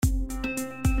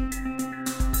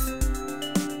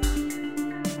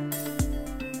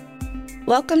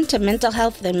Welcome to Mental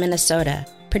Health in Minnesota,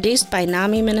 produced by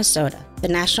NAMI Minnesota, the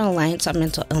National Alliance on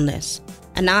Mental Illness,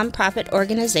 a nonprofit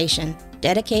organization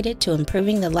dedicated to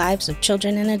improving the lives of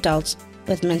children and adults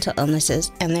with mental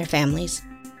illnesses and their families.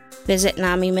 Visit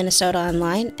NAMI Minnesota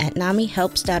online at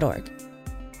namihelps.org.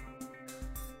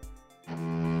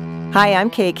 Hi, I'm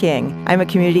Kay King. I'm a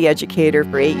community educator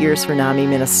for 8 years for NAMI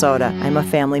Minnesota. I'm a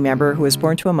family member who was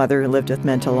born to a mother who lived with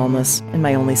mental illness, and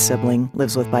my only sibling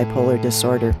lives with bipolar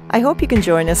disorder. I hope you can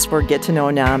join us for Get to Know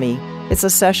NAMI. It's a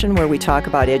session where we talk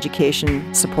about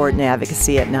education, support, and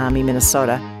advocacy at NAMI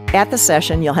Minnesota. At the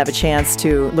session, you'll have a chance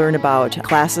to learn about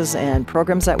classes and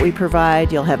programs that we provide.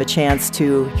 You'll have a chance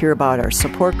to hear about our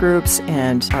support groups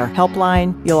and our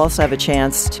helpline. You'll also have a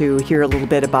chance to hear a little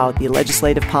bit about the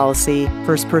legislative policy,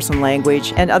 first-person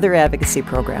language, and other advocacy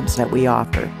programs that we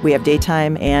offer. We have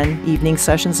daytime and evening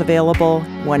sessions available,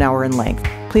 1 hour in length.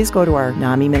 Please go to our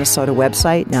NAMI Minnesota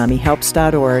website,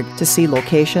 namihelps.org, to see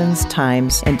locations,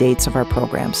 times, and dates of our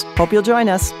programs. Hope you'll join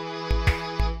us.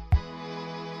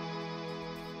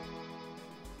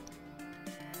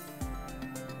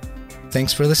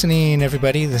 Thanks for listening,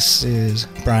 everybody. This is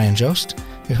Brian Jost,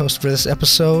 your host for this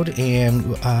episode, and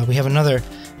we have another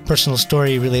personal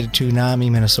story related to NAMI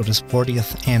Minnesota's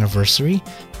 40th anniversary.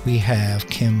 We have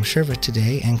Kim Shervitt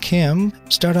today, and Kim,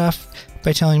 start off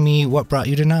by telling me what brought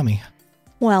you to NAMI.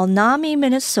 Well, NAMI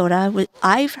Minnesota,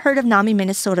 I've heard of NAMI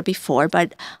Minnesota before,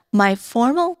 but my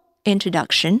formal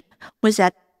introduction was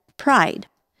at Pride,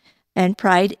 and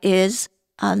Pride is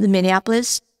the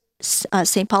Minneapolis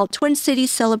St. Paul Twin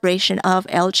Cities celebration of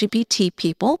LGBT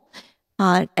people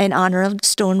in honor of the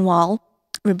Stonewall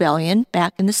Rebellion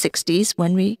back in the 60s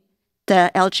when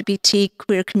the LGBT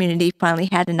queer community finally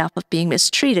had enough of being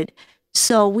mistreated.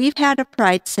 So we've had a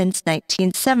Pride since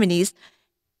 1970s.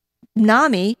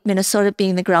 NAMI, Minnesota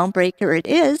being the groundbreaker it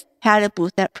is, had a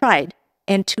booth at Pride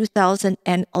in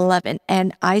 2011.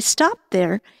 And I stopped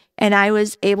there and I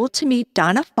was able to meet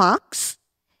Donna Fox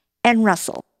and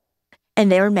Russell. And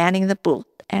they were manning the booth.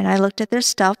 And I looked at their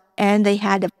stuff, and they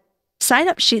had a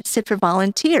sign-up sheet set for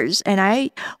volunteers. And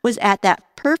I was at that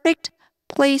perfect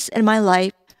place in my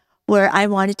life where I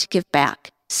wanted to give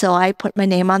back. So I put my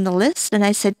name on the list, and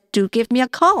I said, do give me a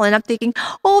call. And I'm thinking,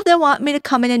 oh, they'll want me to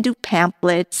come in and do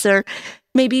pamphlets or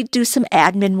maybe do some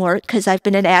admin work because I've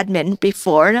been an admin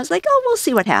before. And I was like, oh, we'll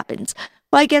see what happens.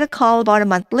 Well, I get a call about a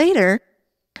month later,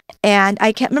 and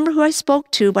I can't remember who I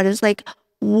spoke to, but it was like,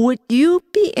 would you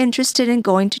be interested in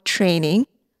going to training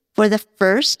for the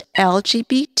first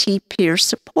LGBT peer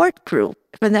support group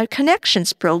for their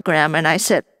Connections program? And I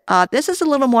said, this is a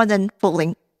little more than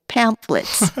folding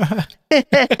pamphlets,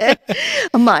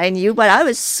 mind you, but I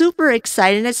was super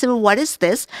excited. And I said, well, what is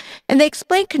this? And they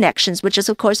explained Connections, which is,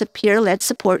 of course, a peer-led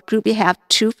support group. You have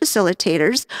 2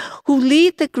 facilitators who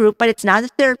lead the group, but it's not a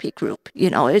therapy group. You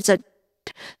know, it's a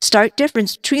stark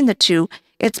difference between the two.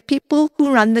 It's people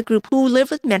who run the group who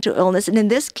live with mental illness, and in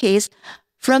this case,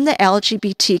 from the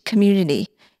LGBT community.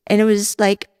 And it was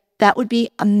like, that would be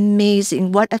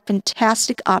amazing. What a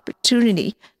fantastic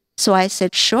opportunity. So I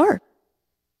said, sure.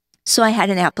 So I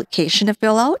had an application to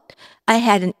fill out. I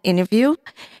had an interview,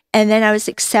 and then I was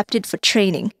accepted for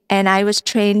training. And I was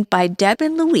trained by Deb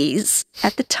and Louise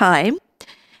at the time.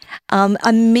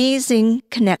 Amazing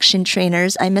Connection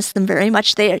trainers. I miss them very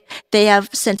much. They have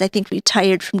since, I think,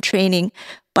 retired from training,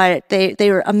 but they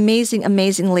were amazing,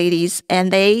 amazing ladies,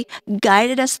 and they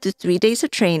guided us through 3 days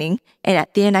of training, and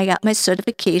at the end I got my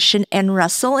certification, and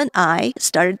Russell and I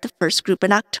started the first group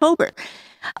in October.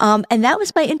 And that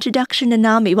was my introduction to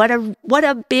NAMI. What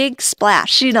a big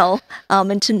splash, into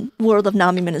the world of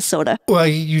NAMI Minnesota. Well,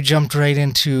 you jumped right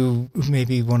into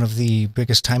maybe one of the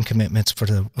biggest time commitments for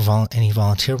any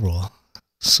volunteer role.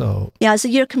 So yeah, it's a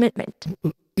year commitment.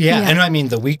 Yeah, and I mean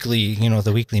the weekly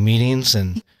meetings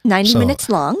and 90 minutes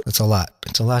long. It's a lot.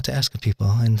 It's a lot to ask of people,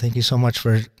 and thank you so much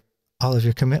for all of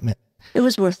your commitment. It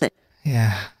was worth it.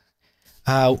 Yeah.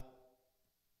 Do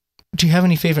you have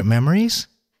any favorite memories?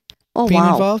 Oh, being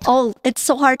wow. Involved? Oh, it's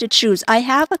so hard to choose. I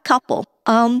have a couple.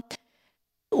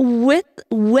 With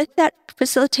that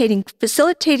facilitating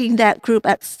that group,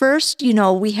 at first,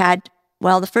 we had,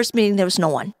 the first meeting, there was no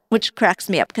one, which cracks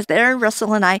me up because there,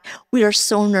 Russell and I, we are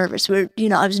so nervous. I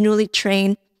was newly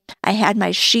trained. I had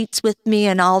my sheets with me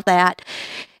and all that.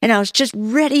 And I was just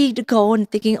ready to go and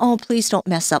thinking, oh, please don't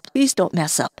mess up. Please don't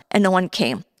mess up. And no one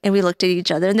came. And we looked at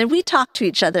each other, and then we talked to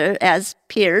each other as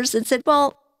peers and said,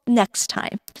 well, next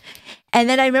time. And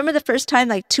then I remember the first time,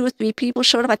 like 2 or 3 people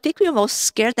showed up. I think we almost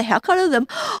scared the heck out of them.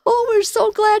 Oh, we're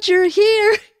so glad you're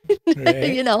here.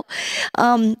 Right.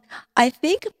 I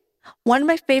think one of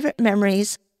my favorite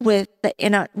memories with the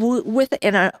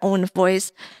inner own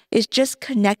voice is just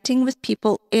connecting with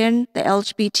people in the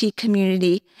LGBT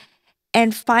community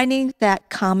and finding that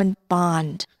common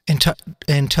bond. And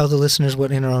tell the listeners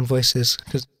what Inner Own Voice is.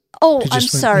 I'm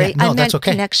sorry. Yeah, no, I meant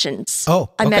okay. Connections. Oh,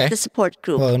 okay. I meant the support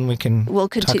group. Well, and we'll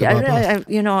continue. talk about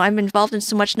both. I'm involved in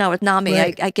so much now with NAMI.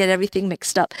 Right. I get everything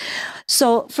mixed up.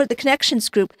 So for the Connections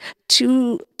group,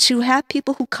 to have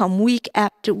people who come week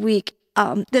after week,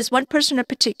 there's one person in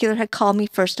particular had called me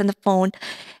first on the phone,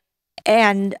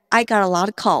 and I got a lot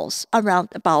of calls around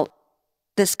about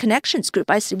this Connections group.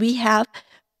 I said, we have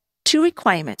 2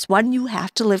 requirements. One, you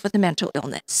have to live with a mental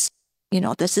illness.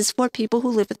 This is for people who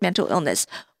live with mental illness.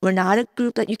 We're not a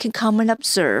group that you can come and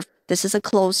observe. This is a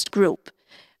closed group.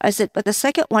 I said, but the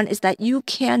second one is that you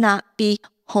cannot be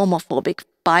homophobic,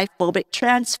 biphobic,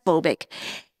 transphobic.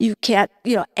 You can't,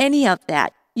 any of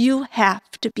that. You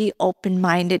have to be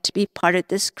open-minded to be part of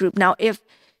this group. Now, if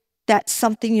that's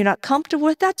something you're not comfortable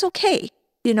with, that's okay.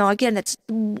 Again, it's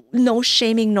no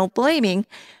shaming, no blaming.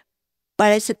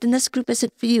 But I said, then this group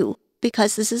isn't for you,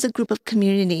 because this is a group of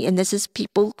community, and this is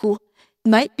people who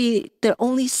might be their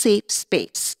only safe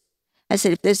space. I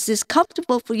said, if this is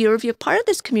comfortable for you, or if you're part of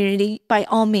this community, by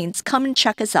all means, come and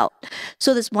check us out.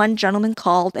 So this one gentleman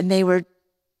called, and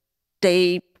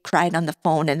they cried on the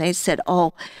phone, and they said,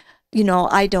 I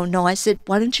don't know. I said,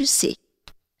 why don't you see?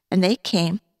 And they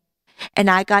came, and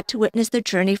I got to witness their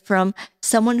journey from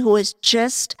someone who was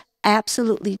just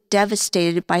absolutely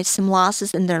devastated by some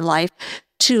losses in their life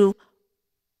to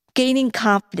gaining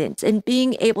confidence and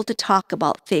being able to talk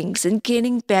about things and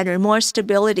getting better, more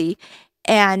stability.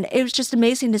 And it was just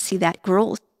amazing to see that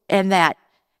growth and that,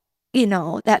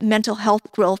 that mental health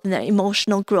growth and the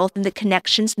emotional growth and the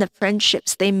connections and the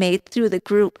friendships they made through the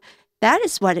group. That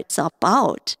is what it's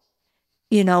about.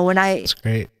 That's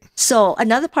great. So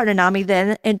another part of NAMI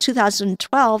then, in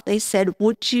 2012, they said,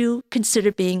 would you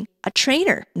consider being a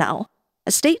trainer now,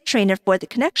 a state trainer for the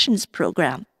Connections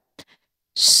program?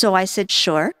 So I said,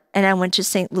 sure. And I went to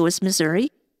St. Louis,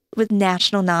 Missouri with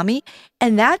National NAMI.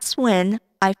 And that's when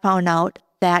I found out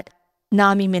that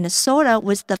NAMI Minnesota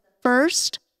was the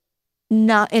first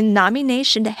in NAMI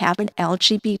Nation to have an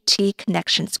LGBT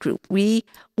Connections group. We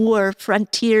were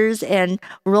frontiers and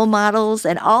role models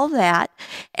and all that.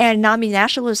 And NAMI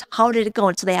National was, how did it go?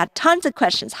 And so they had tons of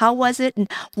questions. How was it? And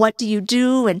what do you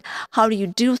do? And how do you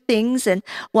do things? And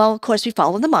well, of course, we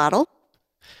follow the model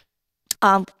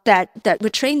that we're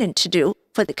trained to do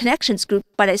for the Connections group.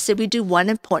 But I said, we do one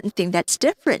important thing that's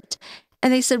different.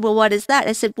 And they said, well, what is that?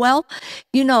 I said, well,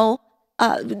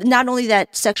 not only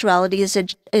that sexuality is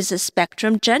a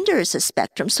spectrum, gender is a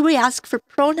spectrum. So we ask for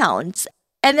pronouns.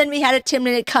 And then we had a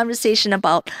 10-minute conversation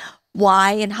about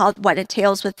why and what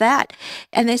entails with that.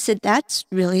 And they said, that's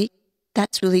really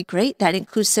great, that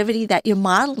inclusivity that you're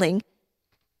modeling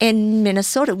in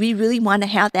Minnesota. We really want to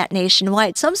have that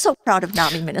nationwide. So I'm so proud of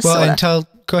NAMI Minnesota. Well,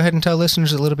 go ahead and tell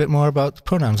listeners a little bit more about the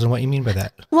pronouns and what you mean by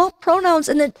that. Well, pronouns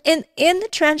in the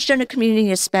transgender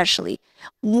community especially,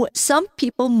 some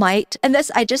people might, and this,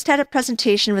 I just had a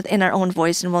presentation with In Our Own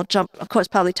Voice, and we'll of course,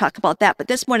 probably talk about that. But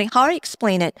this morning, how I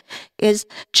explain it is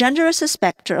gender is a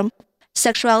spectrum.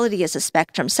 Sexuality is a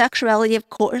spectrum. Sexuality, of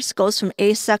course, goes from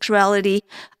asexuality,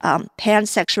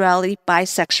 pansexuality,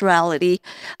 bisexuality,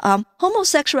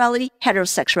 homosexuality,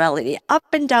 heterosexuality, up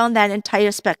and down that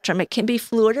entire spectrum. It can be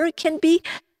fluid or it can be,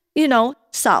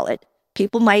 solid.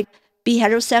 People might be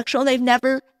heterosexual. They've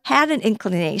never had an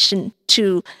inclination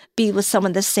to be with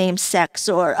someone the same sex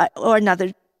or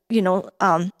another,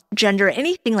 gender, or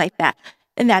anything like that.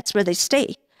 And that's where they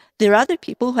stay. There are other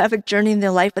people who have a journey in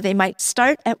their life where they might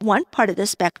start at one part of the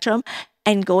spectrum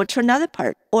and go to another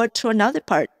part or to another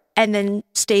part and then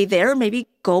stay there, or maybe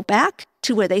go back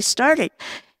to where they started.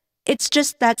 It's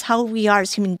just, that's how we are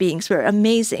as human beings. We're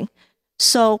amazing.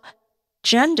 So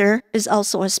gender is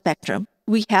also a spectrum.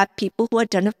 We have people who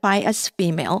identify as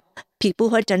female, people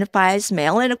who identify as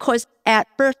male. And of course, at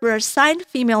birth, we're assigned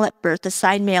female at birth,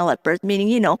 assigned male at birth,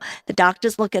 meaning, the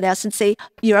doctors look at us and say,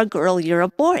 you're a girl, you're a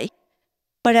boy.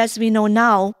 But as we know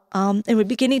now, and we're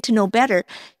beginning to know better,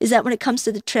 is that when it comes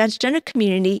to the transgender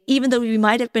community, even though we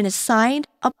might have been assigned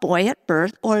a boy at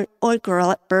birth or a girl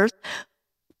at birth,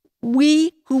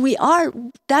 who we are,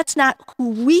 that's not who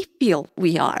we feel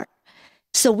we are.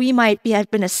 So we might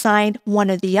have been assigned one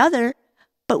or the other,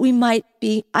 but we might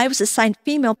be, I was assigned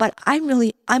female, but I'm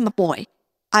a boy.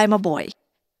 I'm a boy.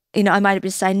 I might have been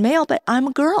assigned male, but I'm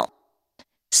a girl.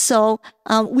 So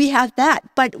we have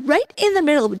that. But right in the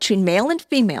middle between male and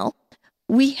female,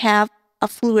 we have a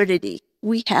fluidity.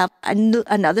 We have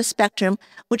another spectrum,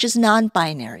 which is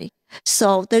non-binary.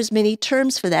 So there's many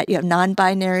terms for that. You have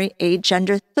non-binary,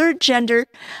 agender, third gender,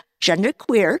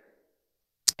 genderqueer,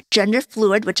 gender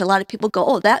fluid, which a lot of people go,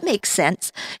 oh, that makes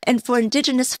sense. And for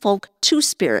Indigenous folk,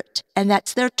 two-spirit, and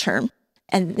that's their term.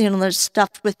 And, there's stuff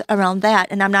around that.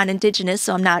 And I'm not Indigenous,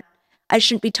 so I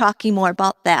shouldn't be talking more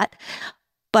about that.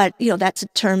 But, that's a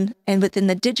term and within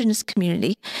the Indigenous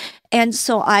community. And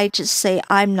so I just say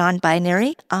I'm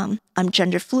non-binary, I'm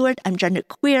gender fluid, I'm gender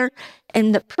queer,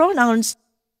 and the pronouns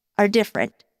are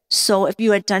different. So if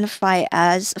you identify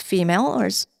as a female or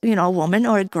as, a woman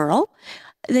or a girl,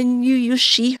 then you use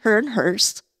she, her, and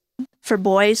hers. For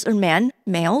boys or men,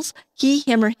 males, he,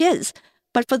 him, or his.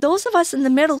 But for those of us in the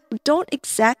middle who don't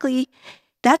exactly,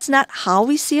 that's not how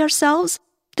we see ourselves,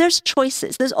 there's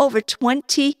choices. There's over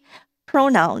 20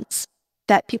 pronouns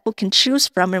that people can choose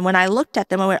from. And when I looked at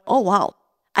them, I went, oh, wow,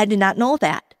 I did not know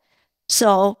that.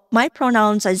 So my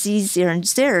pronouns are ze, zir, and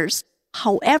zers.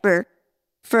 However,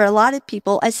 for a lot of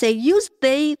people, I say use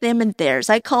they, them, and theirs.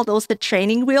 I call those the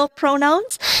training wheel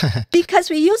pronouns because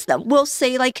we use them. We'll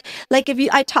say like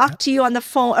if I talk to you on the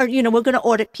phone or, we're going to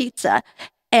order pizza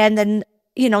and then,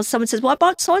 someone says, what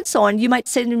about so-and-so? And you might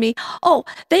say to me, oh,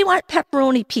 they want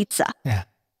pepperoni pizza. Yeah.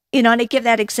 And I give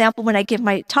that example when I give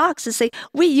my talks to say,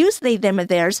 we use they, them, and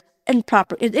theirs, and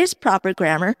it is proper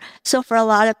grammar. So for a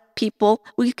lot of people,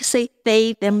 we can say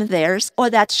they, them, theirs, or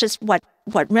that's just what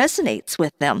resonates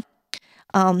with them.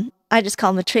 I just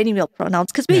call them the training wheel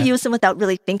pronouns because we use them without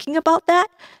really thinking about that.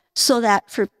 So that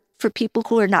for people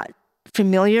who are not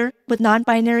familiar with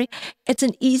non-binary,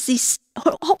 it's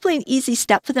hopefully an easy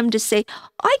step for them to say,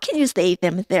 I can use they,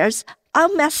 them, theirs.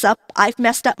 I'll mess up. I've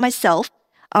messed up myself.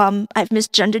 I've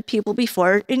misgendered people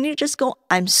before, and you just go,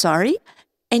 I'm sorry,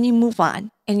 and you move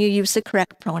on, and you use the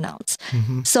correct pronouns.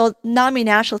 Mm-hmm. So NAMI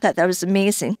National thought that was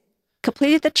amazing.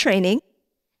 Completed the training,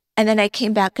 and then I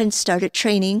came back and started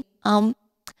training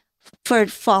for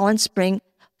fall and spring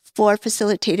for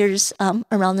facilitators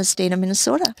around the state of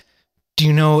Minnesota. Do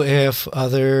you know if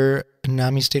other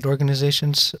NAMI state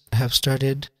organizations have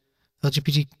started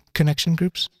LGBT connection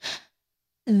groups?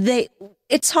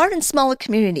 It's hard in smaller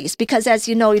communities because, as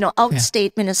you know,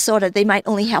 outstate Minnesota, they might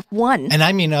only have one. And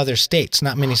I mean other states,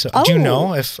 not Minnesota. Oh, do you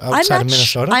know if outside of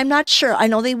Minnesota? I'm not sure. I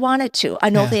know they wanted to. I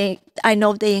know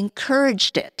they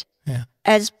encouraged it. Yeah.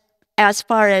 As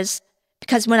far as,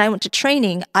 because when I went to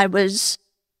training, they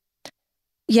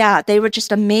were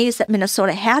just amazed that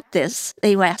Minnesota had this.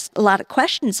 They asked a lot of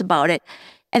questions about it.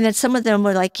 And then some of them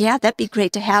were like, yeah, that'd be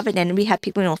great to have it. And we had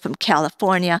people, from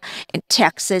California and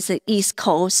Texas, the East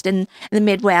Coast and the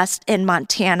Midwest and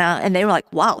Montana. And they were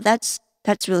like, wow, that's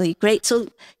really great. So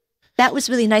that was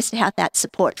really nice to have that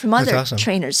support from other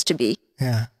trainers to be.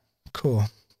 Yeah, cool.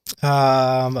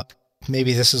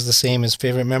 Maybe this is the same as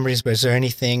favorite memories, but is there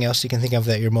anything else you can think of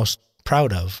that you're most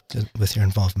proud of with your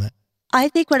involvement? I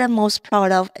think what I'm most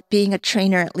proud of, being a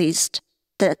trainer at least,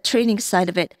 the training side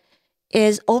of it,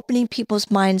 is opening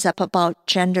people's minds up about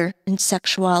gender and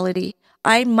sexuality.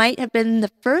 I might have been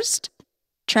the first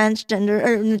transgender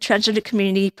or in the transgender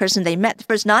community person they met, the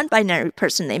first non-binary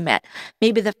person they met,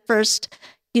 maybe the first,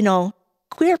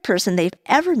 queer person they've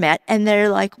ever met. And they're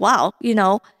like, wow,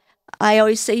 I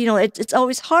always say, it's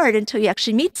always hard until you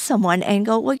actually meet someone and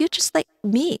go, well, you're just like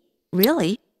me,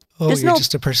 really. Oh, you're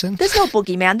just a person? There's no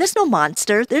boogeyman. There's no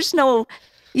monster. There's no,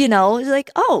 it's like,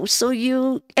 oh, so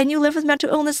you live with mental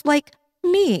illness like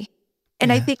me.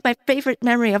 And I think my favorite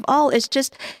memory of all is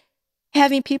just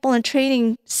having people in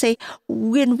training say,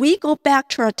 when we go back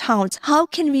to our towns, how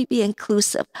can we be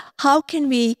inclusive? How can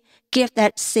we give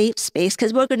that safe space?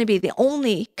 Because we're going to be the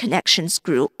only connections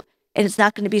group, and it's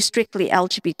not going to be strictly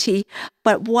LGBT,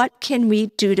 but what can we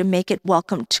do to make it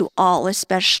welcome to all,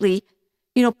 especially,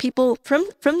 people from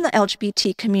the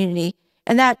LGBT community?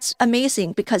 And that's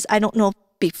amazing because I don't know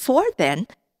before then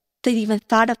they even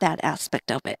thought of that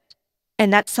aspect of it.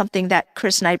 And that's something that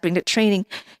Chris and I bring to training,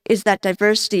 is that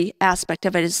diversity aspect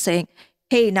of it, is saying,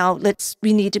 hey, now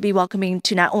we need to be welcoming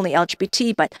to not only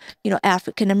LGBT, but,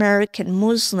 African American,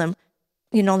 Muslim,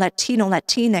 Latino,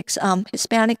 Latinx,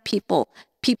 Hispanic people,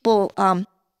 throughout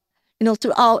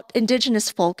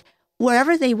Indigenous folk,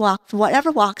 wherever they walk, from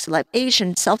whatever walks of life,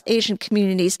 Asian, South Asian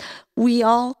communities,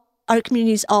 our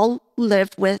communities all live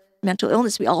with mental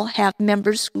illness. We all have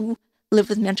members who live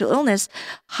with mental illness.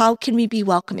 How can we be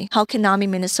welcoming? How can NAMI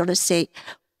Minnesota say,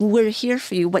 we're here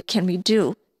for you, what can we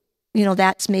do?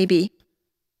 That's maybe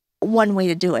one way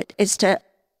to do it, is to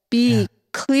be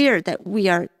clear that we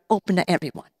are open to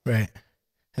everyone. Right.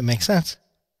 That makes sense.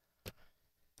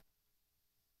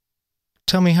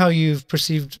 Tell me how you've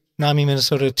perceived NAMI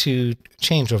Minnesota to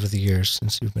change over the years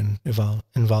since you've been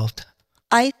involved.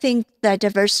 I think the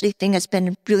diversity thing has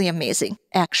been really amazing,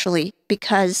 actually,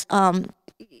 because,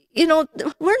 we're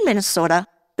in Minnesota.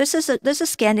 this is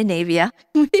Scandinavia.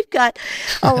 We've got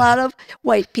a lot of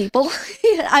white people.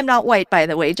 I'm not white, by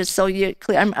the way, just so you're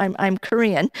clear. I'm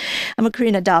Korean. I'm a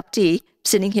Korean adoptee,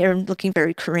 sitting here and looking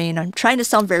very Korean. I'm trying to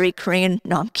sound very Korean.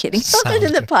 No, I'm kidding.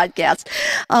 In the podcast.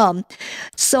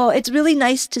 So it's really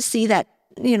nice to see that,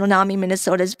 NAMI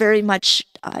Minnesota is very much,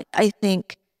 I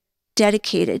think,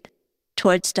 dedicated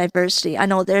towards diversity. I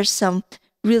know there's some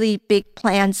really big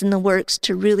plans in the works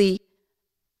to really,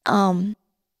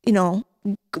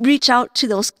 reach out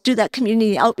to do that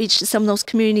community outreach to some of those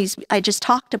communities I just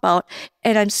talked about.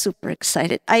 And I'm super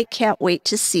excited. I can't wait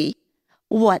to see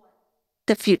what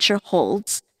the future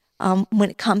holds when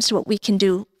it comes to what we can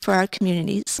do for our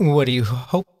communities. What do you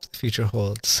hope the future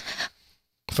holds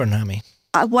for NAMI?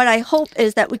 What I hope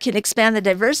is that we can expand the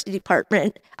diversity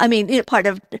department. I mean, what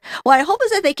I hope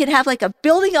is that they can have like a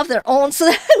building of their own so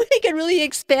that we can really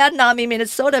expand NAMI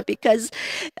Minnesota, because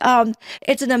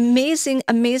it's an amazing,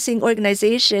 amazing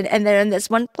organization. And they're in this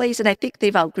one place, and I think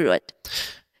they've outgrew it.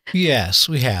 Yes,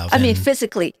 we have. I mean,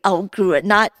 physically outgrew it,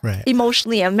 not right.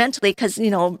 emotionally and mentally, because,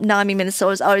 NAMI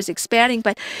Minnesota is always expanding.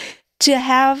 But to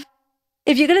have,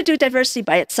 if you're going to do diversity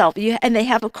by itself, and they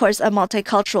have, of course, a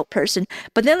multicultural person,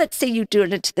 but then let's say you do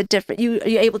it into the different, you're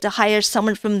able to hire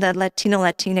someone from the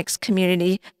Latinx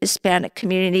community, Hispanic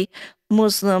community,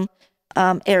 Muslim,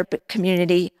 Arabic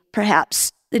community,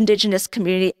 perhaps Indigenous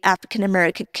community, African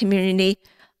American community,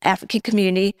 African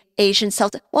community, Asian,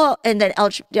 and then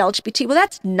LGBT. Well,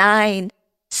 that's 9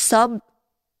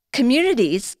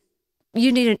 sub-communities.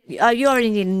 You already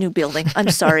need a new building. I'm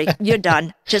sorry, you're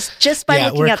done. Just by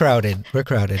looking we're crowded. We're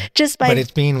crowded. But it's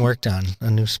being worked on.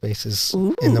 A new space is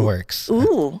in the works.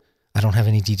 Ooh. I don't have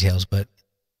any details, but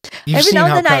you've every seen now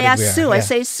how and then I crowded ask Sue. Yeah. I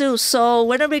say, Sue, so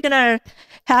when are we gonna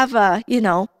have a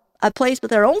place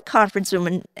with our own conference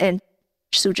room? And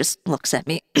Sue just looks at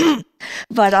me.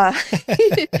 But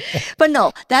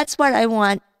no, that's what I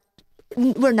want.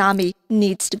 Where NAMI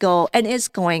needs to go and is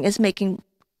going is making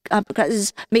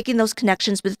those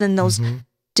connections within those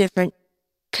different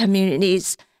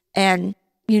communities, and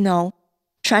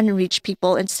trying to reach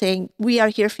people and saying we are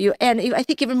here for you. And I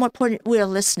think even more important, we are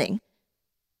listening,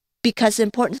 because the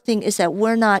important thing is that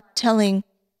we're not telling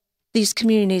these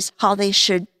communities how they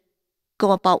should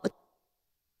go about with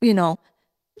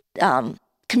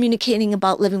communicating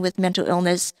about living with mental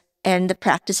illness and the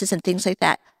practices and things like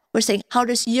that. We're saying, how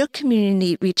does your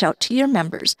community reach out to your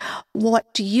members?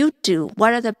 What do you do?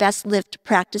 What are the best lived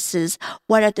practices?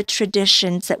 What are the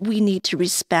traditions that we need to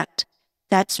respect?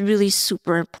 That's really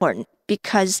super important,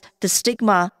 because the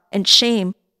stigma and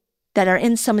shame that are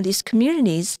in some of these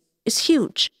communities is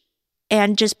huge.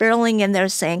 And just barreling in there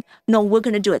saying, no, we're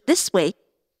going to do it this way.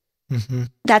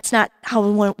 That's not how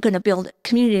we're going to build a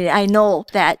community. I know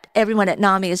that everyone at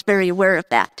NAMI is very aware of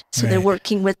that. So they're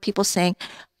working with people saying,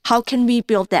 how can we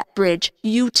build that bridge?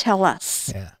 You tell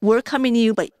us. Yeah. We're coming to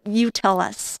you, but you tell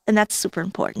us. And that's super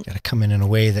important. You got to come in a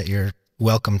way that you're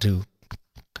welcome to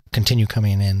continue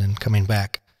coming in and coming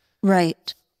back.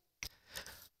 Right.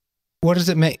 What does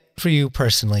it make for you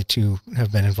personally to have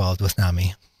been involved with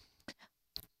NAMI?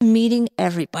 Meeting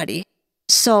everybody.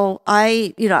 So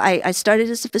I started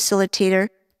as a facilitator,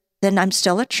 then I'm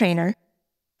still a trainer.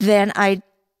 Then I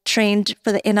trained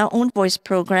for the In Our Own Voice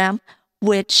program,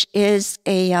 which is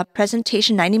a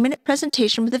presentation, 90-minute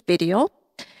presentation with a video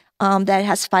that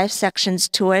has 5 sections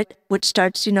to it, which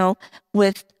starts,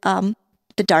 with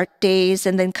the dark days,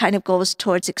 and then kind of goes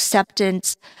towards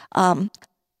acceptance,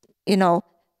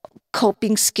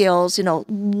 coping skills,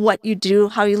 what you do,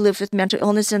 how you live with mental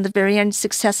illness, and the very end,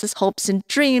 successes, hopes, and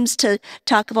dreams, to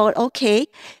talk about, okay,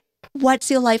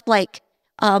 what's your life like?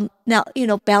 Now,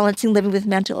 balancing living with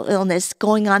mental illness,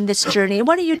 going on this journey.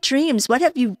 What are your dreams? What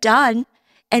have you done?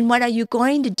 And what are you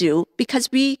going to do? Because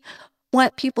we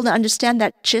want people to understand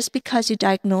that just because you're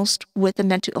diagnosed with a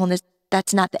mental illness,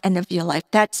 that's not the end of your life.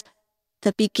 That's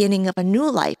the beginning of a new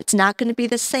life. It's not going to be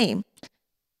the same.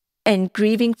 And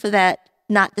grieving for that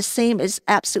not the same is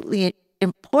absolutely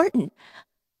important.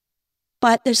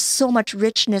 But there's so much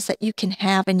richness that you can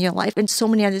have in your life, and so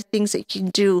many other things that you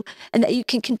can do and that you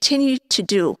can continue to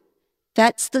do.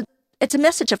 It's a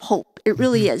message of hope. It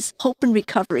really is. Hope and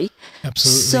recovery.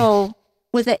 Absolutely. So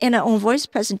with the In Our Own Voice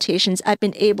presentations, I've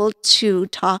been able to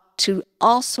talk to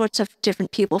all sorts of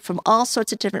different people from all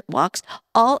sorts of different walks,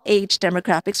 all age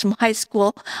demographics, from high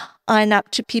school on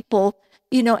up to people,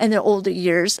 in their older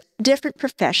years, different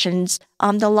professions,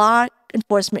 the law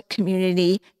enforcement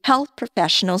community, health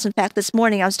professionals. In fact, this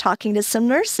morning I was talking to some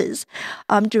nurses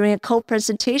during a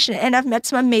co-presentation, and I've met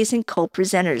some amazing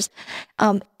co-presenters.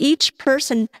 Each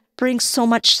person brings so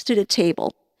much to the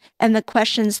table, and the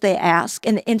questions they ask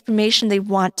and the information they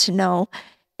want to know.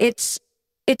 It's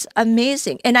It's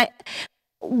amazing. And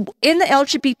in the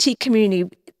LGBT community,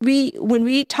 when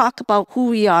we talk about who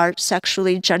we are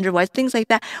sexually, gender-wise, things like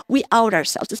that, we out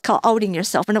ourselves. It's called outing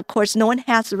yourself. And of course, no one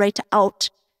has the right to out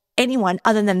anyone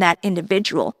other than that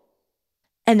individual.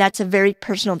 And that's a very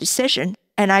personal decision.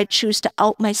 And I choose to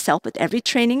out myself with every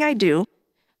training I do,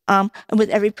 and with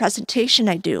every presentation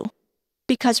I do,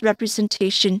 because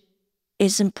representation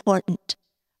is important.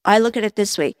 I look at it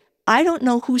this way. I don't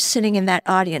know who's sitting in that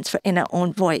audience in our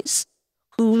own voice,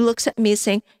 who looks at me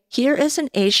saying, here is an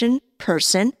Asian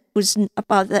person who's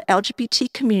about the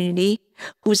LGBT community,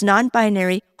 who's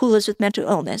non-binary, who lives with mental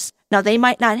illness. Now, they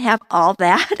might not have all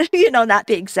that, not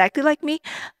be exactly like me,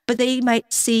 but they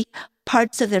might see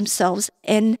parts of themselves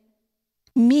in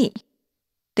me.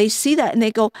 They see that and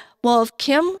they go, well, if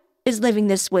Kim is living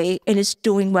this way and is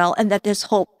doing well and that there's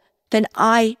hope, then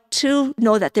I too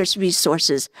know that there's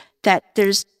resources, that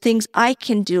there's things I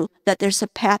can do, that there's a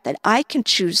path that I can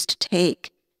choose to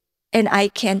take, and I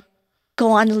can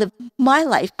go on and live my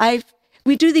life.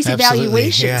 We do these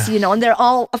evaluations, and they're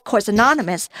all, of course,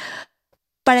 anonymous.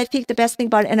 But I think the best thing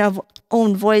about it in our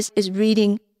own voice is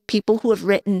reading people who have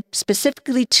written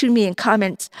specifically to me in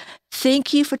comments.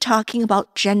 Thank you for talking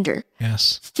about gender.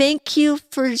 Yes. Thank you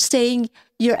for saying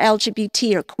you're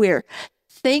LGBT or queer.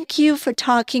 Thank you for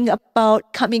talking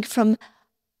about coming from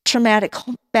traumatic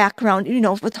background,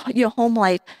 with your home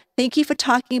life. Thank you for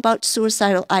talking about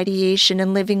suicidal ideation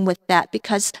and living with that,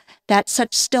 because that's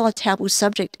still a taboo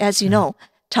subject, as you know,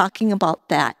 talking about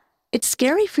that. It's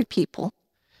scary for people.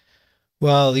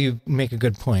 Well, you make a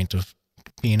good point of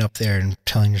being up there and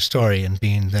telling your story and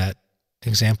being that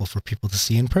example for people to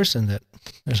see in person that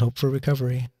there's hope for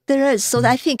recovery. There is. So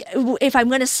I think if I'm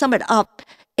going to sum it up,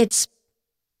 it's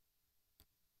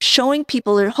showing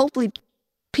people, or hopefully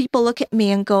people look at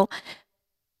me and go,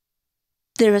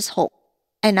 there is hope.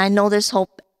 And I know there's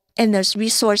hope, and there's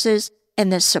resources,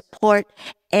 and there's support.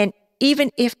 And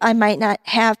even if I might not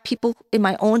have people in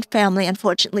my own family,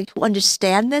 unfortunately, who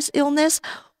understand this illness,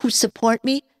 who support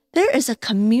me, there is a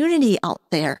community out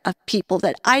there of people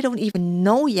that I don't even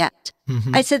know yet.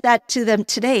 Mm-hmm. I said that to them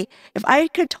today. If I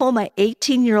could tell my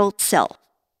 18-year-old self,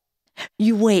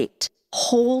 you wait,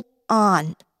 hold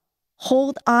on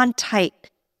tight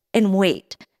and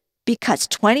wait, because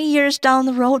 20 years down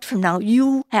the road from now,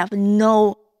 you have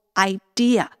no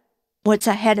idea what's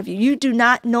ahead of you. You do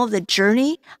not know the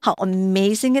journey, how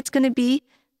amazing it's going to be,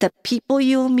 the people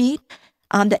you'll meet,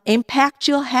 the impact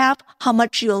you'll have, how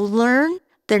much you'll learn,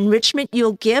 the enrichment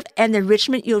you'll give, and the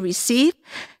enrichment you'll receive.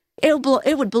 It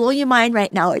would blow your mind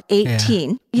right now at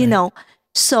 18, you know.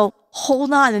 So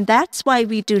hold on. And that's why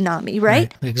we do NAMI,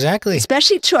 right? Exactly.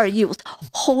 Especially to our youth.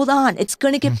 Hold on. It's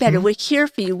going to get better. We're here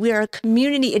for you. We're a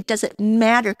community. It doesn't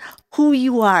matter who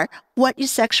you are, what your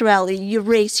sexuality, your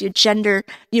race, your gender,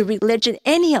 your religion,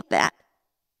 any of that.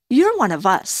 You're one of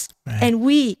us. Right. And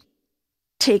we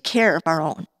take care of our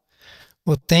own.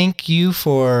 Well, thank you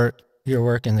for your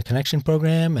work in the Connection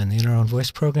program and the In Our Own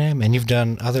Voice program. And you've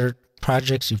done other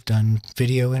projects. You've done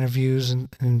video interviews,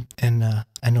 and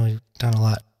I know you've done a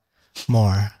lot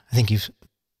more. I think you've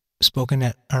spoken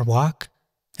at our walk.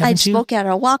 I spoke at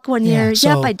our walk one year.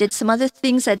 Yep, I did some other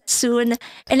things at Sue. And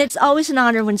it's always an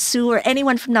honor when Sue or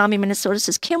anyone from NAMI Minnesota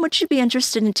says, Kim, would you be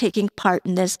interested in taking part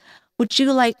in this? Would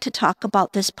you like to talk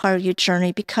about this part of your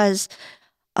journey? Because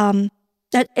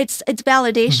that it's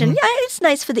validation. Yeah, it's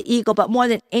nice for the ego, but more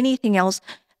than anything else,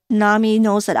 NAMI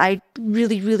knows that I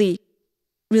really, really,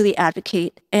 really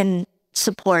advocate and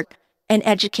support and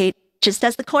educate, just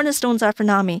as the cornerstones are for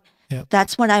NAMI. Yep.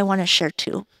 That's what I want to share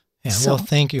too. Yeah, well,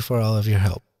 thank you for all of your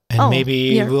help. And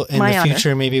maybe we'll, in the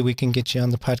future, maybe we can get you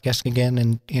on the podcast again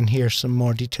and hear some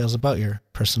more details about your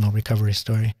personal recovery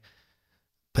story.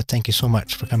 But thank you so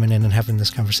much for coming in and having this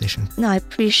conversation. No, I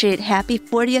appreciate it. Happy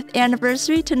 40th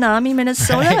anniversary to NAMI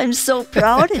Minnesota. Right. I'm so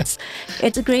proud. It's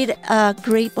a great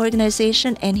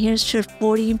organization, and here's to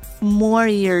 40 more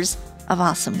years of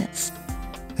awesomeness.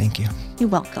 Thank you. You're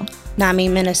welcome. NAMI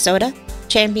Minnesota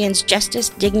champions justice,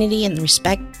 dignity, and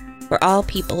respect for all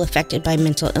people affected by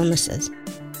mental illnesses.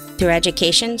 Through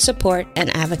education, support,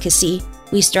 and advocacy,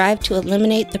 we strive to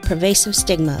eliminate the pervasive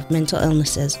stigma of mental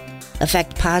illnesses,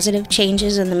 affect positive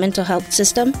changes in the mental health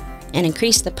system, and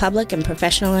increase the public and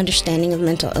professional understanding of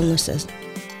mental illnesses.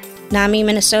 NAMI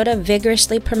Minnesota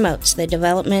vigorously promotes the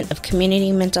development of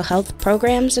community mental health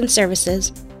programs and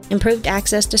services, improved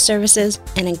access to services,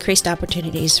 and increased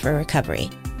opportunities for recovery.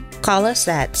 Call us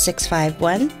at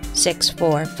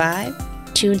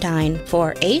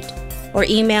 651-645-2948 or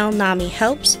email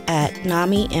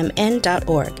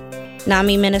NAMIHelps@NAMIMN.org.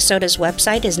 NAMI Minnesota's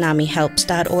website is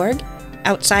NAMIHelps.org.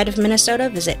 Outside of Minnesota,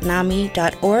 visit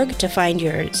NAMI.org to find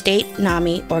your state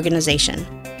NAMI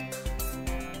organization.